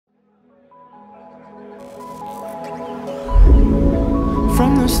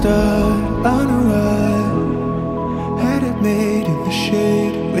From the start, I knew I had it made in the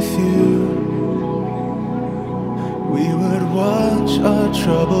shade with you. We would watch our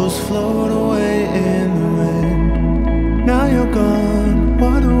troubles float away in the wind. Now you're gone,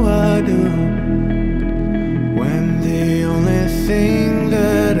 what do I do? When the only thing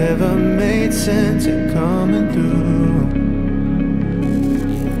that ever made sense ain't coming through.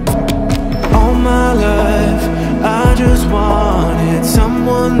 All my life I just wanted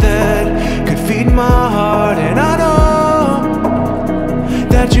someone that could feed my heart. And I know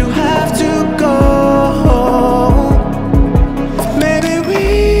that you have to go. Maybe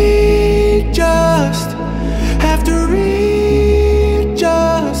we just have to readjust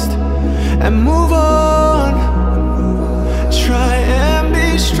and move on. Try and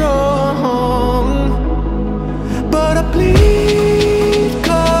be strong, but I bleed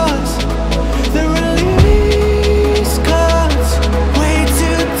 'cause the release cuts way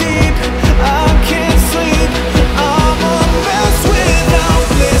too deep. I can't sleep, I'm a mess without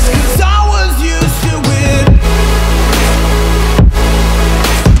bliss, 'cause I was used to it.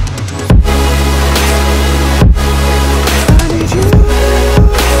 I need you.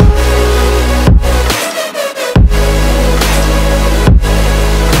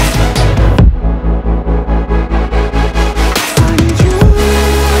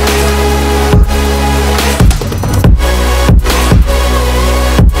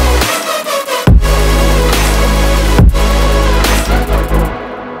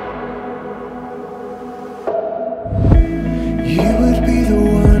 You would be the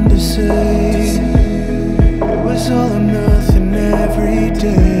one to say it was all or nothing every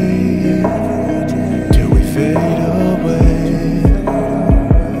day, till we fade away.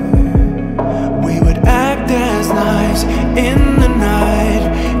 We would act as nice in the night,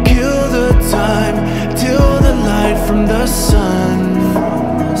 kill the time till the light from the sun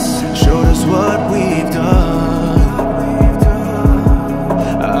showed us what we've done.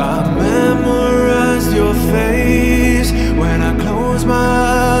 I memorized your face. When I close my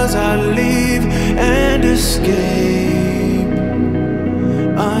eyes, I leave and escape.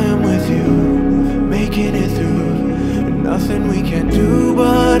 I am with you, making it through. Nothing we can do,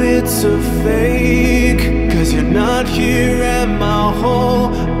 but it's a fake. 'Cause you're not here and my whole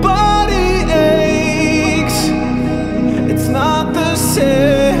body aches. It's not the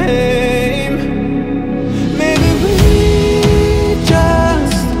same. Maybe we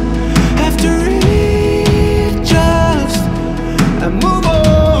just have to readjust and move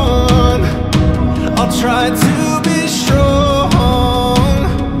on. I'll try to be strong.